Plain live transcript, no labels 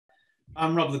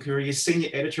I'm Rob Licuria, Senior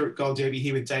Editor at Gold Derby,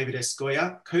 here with David S.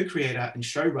 Goyer, co-creator and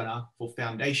showrunner for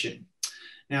Foundation.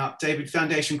 Now, David,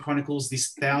 Foundation chronicles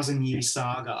this thousand-year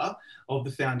saga of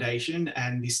the Foundation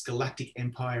and this galactic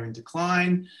empire in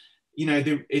decline.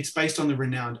 It's based on the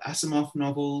renowned Asimov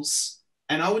novels,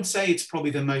 and I would say it's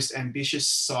probably the most ambitious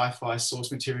sci-fi source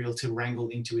material to wrangle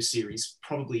into a series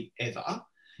probably ever.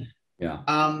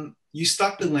 Yeah. You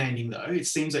stuck the landing, though. It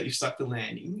seems like you stuck the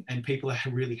landing, and people are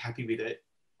really happy with it.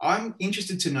 I'm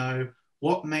interested to know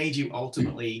what made you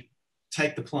ultimately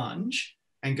take the plunge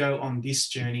and go on this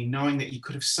journey, knowing that you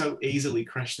could have so easily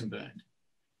crashed and burned.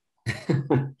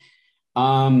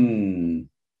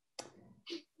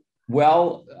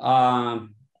 Well,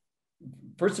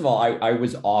 first of all, I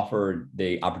was offered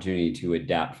the opportunity to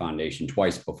adapt Foundation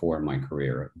twice before in my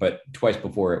career, but twice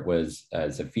before it was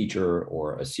as a feature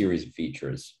or a series of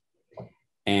features.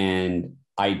 And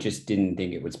I just didn't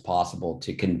think it was possible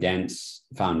to condense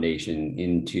Foundation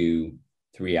into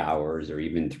 3 hours or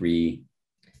even three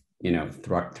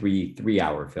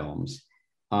 3-hour films.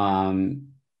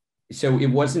 So it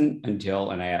wasn't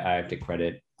until, and I have to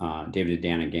credit David and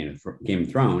Dan at Game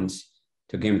of Thrones,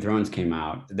 till Game of Thrones came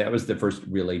out, that was the first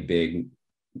really big,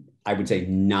 I would say,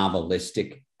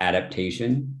 novelistic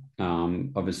adaptation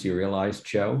of a serialized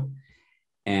show.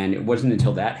 And it wasn't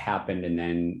until that happened, and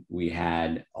then we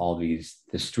had the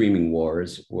streaming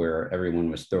wars where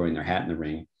everyone was throwing their hat in the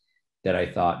ring, that I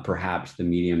thought perhaps the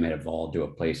medium had evolved to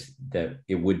a place that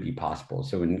it would be possible.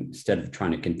 So instead of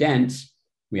trying to condense,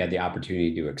 we had the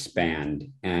opportunity to expand.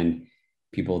 And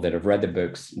people that have read the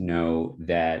books know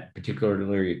that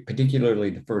particularly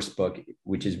the first book,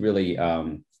 which is really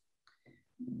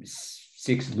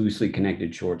 6 loosely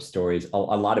connected short stories. A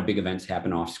lot of big events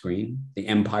happen off screen. The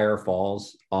empire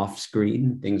falls off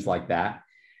screen, things like that.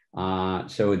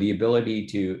 So the ability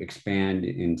to expand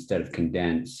instead of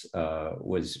condense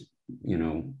was,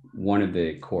 one of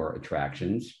the core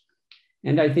attractions.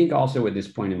 And I think also at this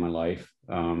point in my life,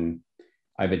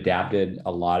 I've adapted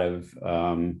a lot of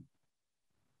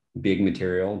big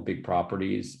material, big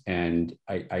properties, and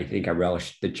I think I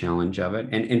relish the challenge of it.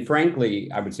 And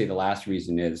frankly, I would say the last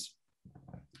reason is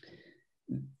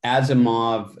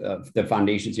Asimov, the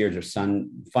Foundation series are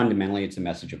fundamentally, it's a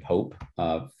message of hope,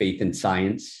 faith in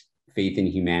science, faith in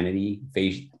humanity,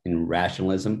 faith in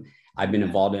rationalism. I've been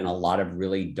involved in a lot of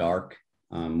really dark,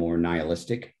 more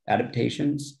nihilistic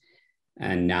adaptations.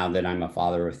 And now that I'm a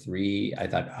father of 3, I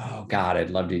thought, oh God, I'd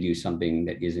love to do something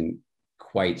that isn't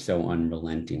quite so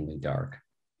unrelentingly dark.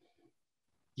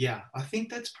 Yeah, I think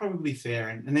that's probably fair.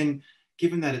 And then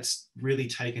given that it's really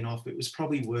taken off, it was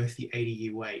probably worth the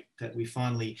 80-year wait that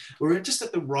we're just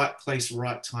at the right place,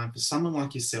 right time for someone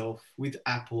like yourself with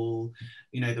Apple,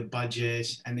 the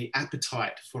budget and the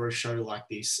appetite for a show like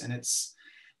this. And it's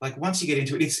like, once you get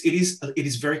into it, it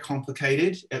is very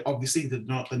complicated. Obviously, the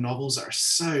novels are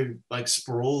so like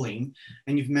sprawling,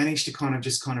 and you've managed to kind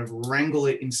of wrangle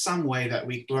it in some way that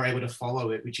we were able to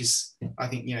follow it, which is, I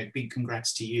think, big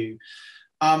congrats to you.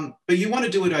 But you want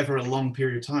to do it over a long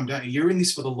period of time, don't you? You're in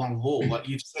this for the long haul. Like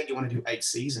you've said, you want to do 8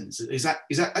 seasons.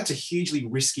 That's a hugely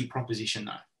risky proposition,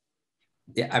 though.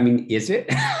 Yeah, I mean, is it?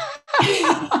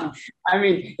 I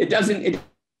mean, it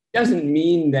doesn't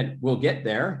mean that we'll get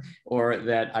there or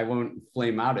that I won't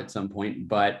flame out at some point,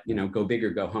 but, go big or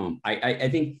go home. I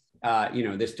think,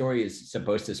 this story is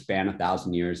supposed to span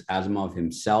 1,000 years. Asimov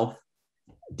himself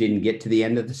didn't get to the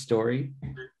end of the story.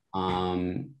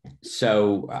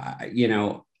 So, I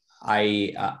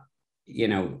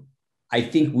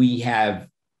think we have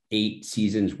 8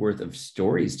 seasons worth of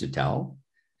stories to tell,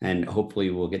 and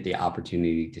hopefully we'll get the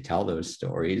opportunity to tell those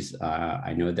stories.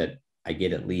 I know that I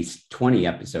get at least 20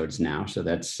 episodes now, so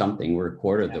that's something. We're a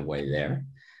quarter of the way there.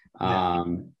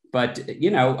 But,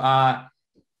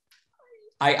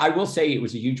 I will say it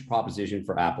was a huge proposition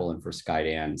for Apple and for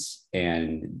Skydance,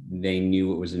 and they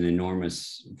knew it was an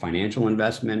enormous financial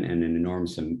investment and an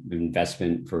enormous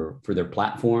investment for their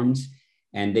platforms.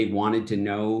 And they wanted to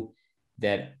know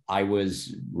that I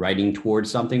was writing towards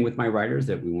something with my writers,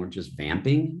 that we weren't just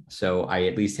vamping. So I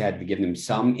at least had to give them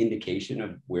some indication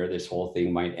of where this whole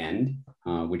thing might end,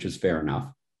 which was fair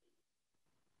enough.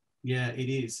 Yeah, it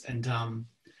is. And I'm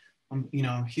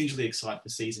hugely excited for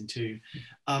season 2.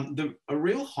 A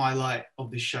real highlight of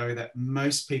the show that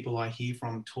most people I hear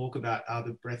from talk about are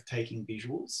the breathtaking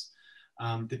visuals.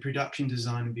 The production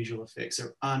design and visual effects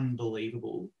are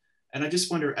unbelievable. And I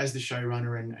just wonder, as the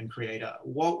showrunner and creator,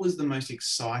 what was the most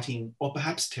exciting or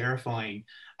perhaps terrifying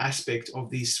aspect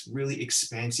of this really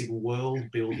expansive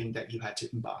world building that you had to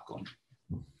embark on?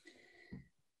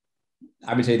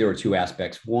 I would say there are two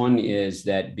aspects. One is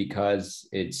that because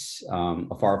it's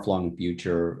a far-flung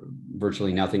future,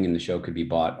 virtually nothing in the show could be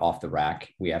bought off the rack.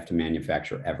 We have to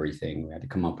manufacture everything. We had to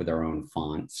come up with our own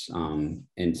fonts.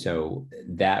 And so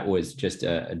that was just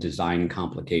a design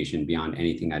complication beyond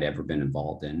anything I'd ever been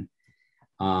involved in.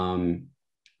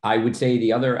 I would say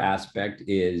the other aspect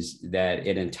is that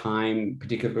at a time,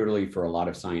 particularly for a lot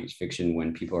of science fiction,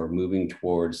 when people are moving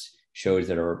towards shows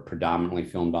that are predominantly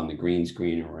filmed on the green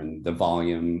screen or in the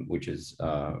volume, which is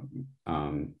the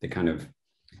kind of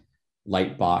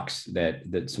light box that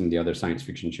some of the other science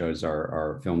fiction shows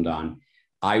are filmed on,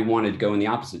 I wanted to go in the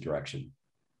opposite direction.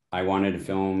 I wanted to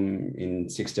film in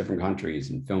 6 different countries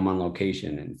and film on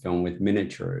location and film with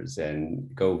miniatures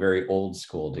and go very old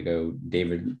school, to go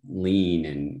David Lean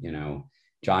and, you know,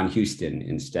 John Huston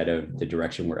instead of the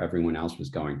direction where everyone else was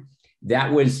going.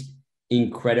 That was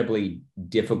incredibly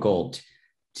difficult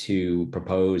to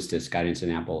propose to Skydance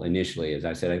and Apple initially. As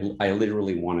I said, I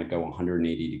literally want to go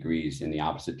 180 degrees in the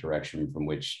opposite direction from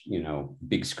which, you know,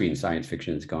 big screen science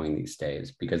fiction is going these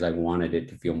days, because I wanted it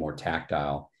to feel more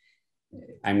tactile.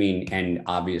 I mean, and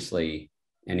obviously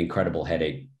an incredible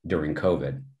headache during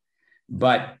COVID.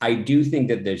 But I do think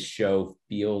that this show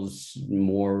feels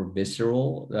more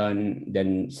visceral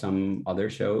than some other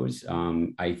shows.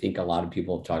 I think a lot of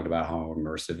people have talked about how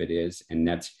immersive it is, and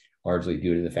that's largely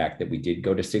due to the fact that we did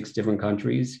go to 6 different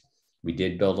countries. We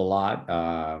did build a lot.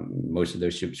 Most of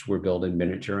those ships were built in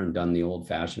miniature and done the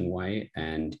old-fashioned way.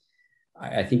 And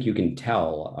I think you can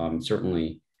tell,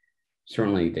 certainly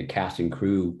the cast and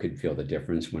crew could feel the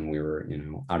difference when we were, you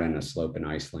know, out on a slope in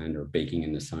Iceland or baking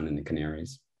in the sun in the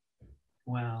Canaries.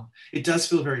 Wow. It does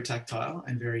feel very tactile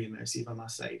and very immersive, I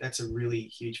must say. That's a really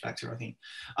huge factor, I think.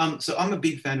 So I'm a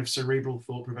big fan of cerebral,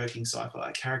 thought-provoking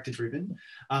sci-fi, character-driven.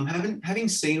 Having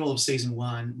seen all of season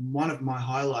 1, one of my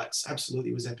highlights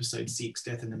absolutely was episode 6,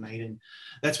 Death and the Maiden.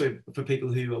 That's where, for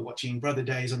people who are watching Brother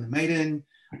Days on the Maiden,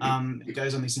 it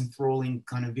goes on this enthralling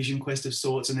kind of vision quest of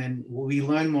sorts, and then we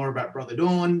learn more about Brother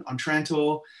Dawn on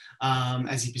Trantor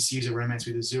as he pursues a romance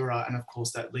with Azura, and of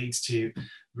course that leads to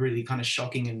really kind of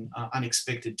shocking and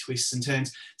unexpected twists and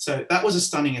turns. So that was a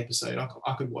stunning episode.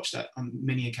 I could watch that on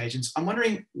many occasions. I'm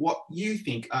wondering what you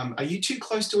think. Are you too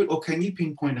close to it, or can you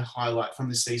pinpoint a highlight from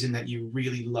the season that you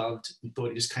really loved and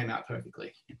thought it just came out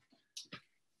perfectly?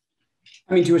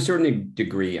 I mean, to a certain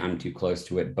degree, I'm too close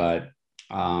to it, but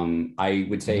I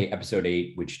would say episode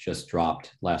 8, which just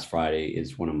dropped last Friday,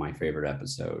 is one of my favorite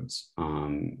episodes.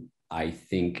 I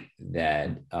think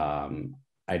that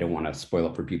I don't want to spoil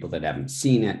it for people that haven't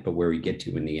seen it, but where we get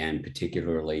to in the end,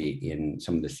 particularly in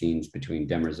some of the scenes between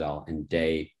Demerzel and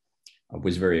Day,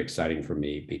 was very exciting for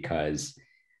me, because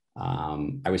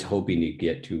I was hoping to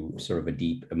get to sort of a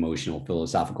deep emotional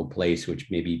philosophical place,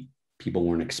 which maybe people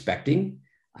weren't expecting.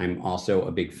 I'm also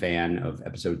a big fan of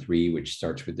episode 3, which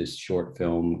starts with this short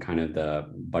film, kind of the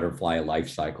butterfly life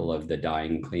cycle of the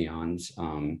dying Cleons.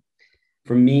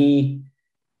 For me,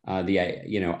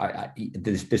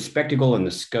 the spectacle and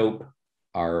the scope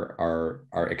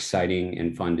are exciting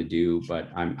and fun to do, but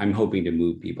I'm hoping to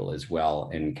move people as well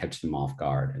and catch them off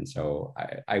guard. And so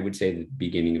I would say the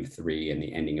beginning of 3 and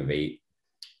the ending of 8,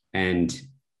 and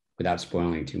without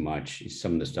spoiling too much,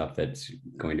 some of the stuff that's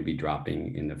going to be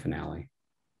dropping in the finale.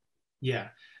 Yeah,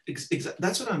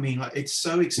 that's what I mean. Like, it's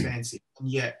so expansive, and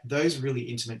yet those really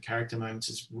intimate character moments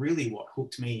is really what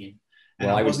hooked me in.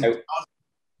 And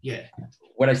yeah.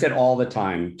 What I said all the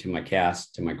time to my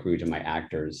cast, to my crew, to my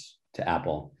actors, to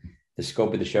Apple, the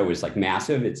scope of the show is like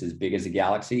massive. It's as big as a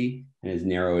galaxy and as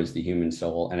narrow as the human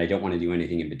soul. And I don't want to do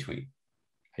anything in between.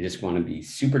 I just want to be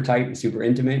super tight and super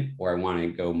intimate, or I want to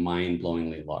go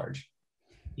mind-blowingly large.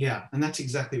 Yeah, and that's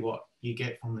exactly what you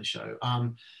get from the show.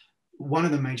 One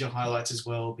of the major highlights as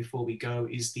well, before we go,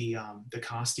 is the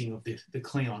casting of the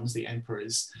Cleons, the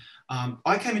Emperors.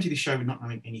 I came into the show not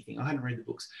knowing anything. I hadn't read the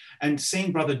books. And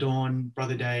seeing Brother Dawn,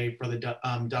 Brother Day, Brother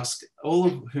Dusk, all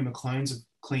of whom are clones of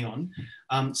Cleon.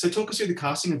 So talk us through the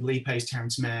casting of Lee Pace,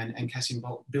 Terrence Mann, and Cassian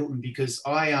Bilton, because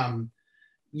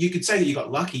you could say that you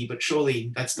got lucky, but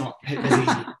surely that's not as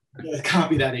easy. It can't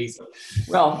be that easy.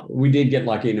 Well, we did get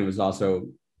lucky, and it was also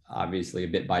obviously a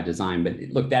bit by design, but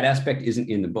look, that aspect isn't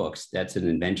in the books. That's an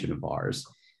invention of ours.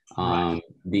 Right.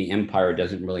 The Empire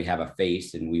doesn't really have a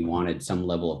face, and we wanted some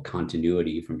level of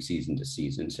continuity from season to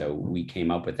season. So we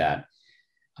came up with that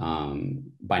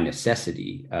by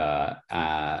necessity.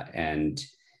 And,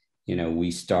 you know,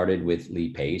 we started with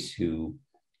Lee Pace, who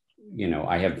you know,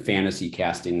 I have fantasy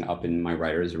casting up in my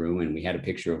writer's room, and we had a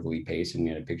picture of Lee Pace and we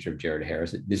had a picture of Jared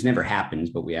Harris. This never happens,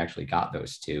 but we actually got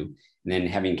those two. And then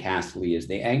having cast Lee as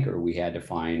the anchor, we had to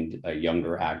find a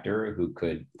younger actor who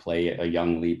could play a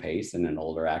young Lee Pace and an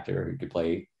older actor who could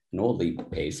play an old Lee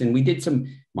Pace. And we did some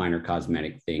minor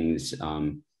cosmetic things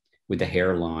with the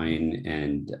hairline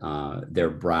and their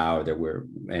brow,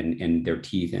 and their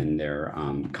teeth and their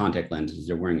contact lenses.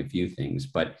 They're wearing a few things,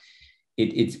 but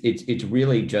it's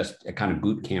really just a kind of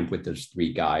boot camp with those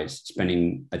three guys,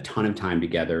 spending a ton of time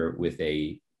together with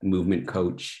a movement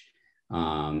coach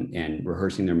and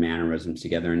rehearsing their mannerisms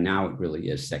together. And now it really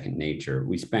is second nature.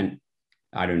 We spent,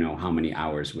 I don't know how many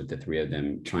hours with the three of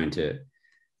them trying to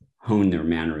hone their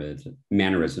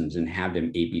mannerisms and have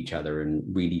them ape each other and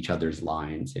read each other's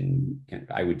lines. And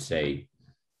I would say,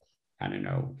 I don't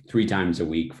know, 3 times a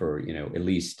week for, you know, at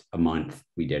least a month.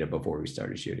 We did it before we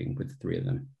started shooting with the three of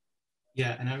them.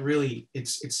 Yeah, and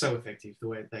it's so effective the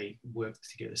way they work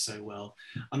together so well.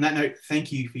 On that note,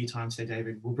 thank you for your time today,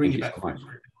 David. We'll bring you back.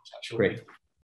 So great.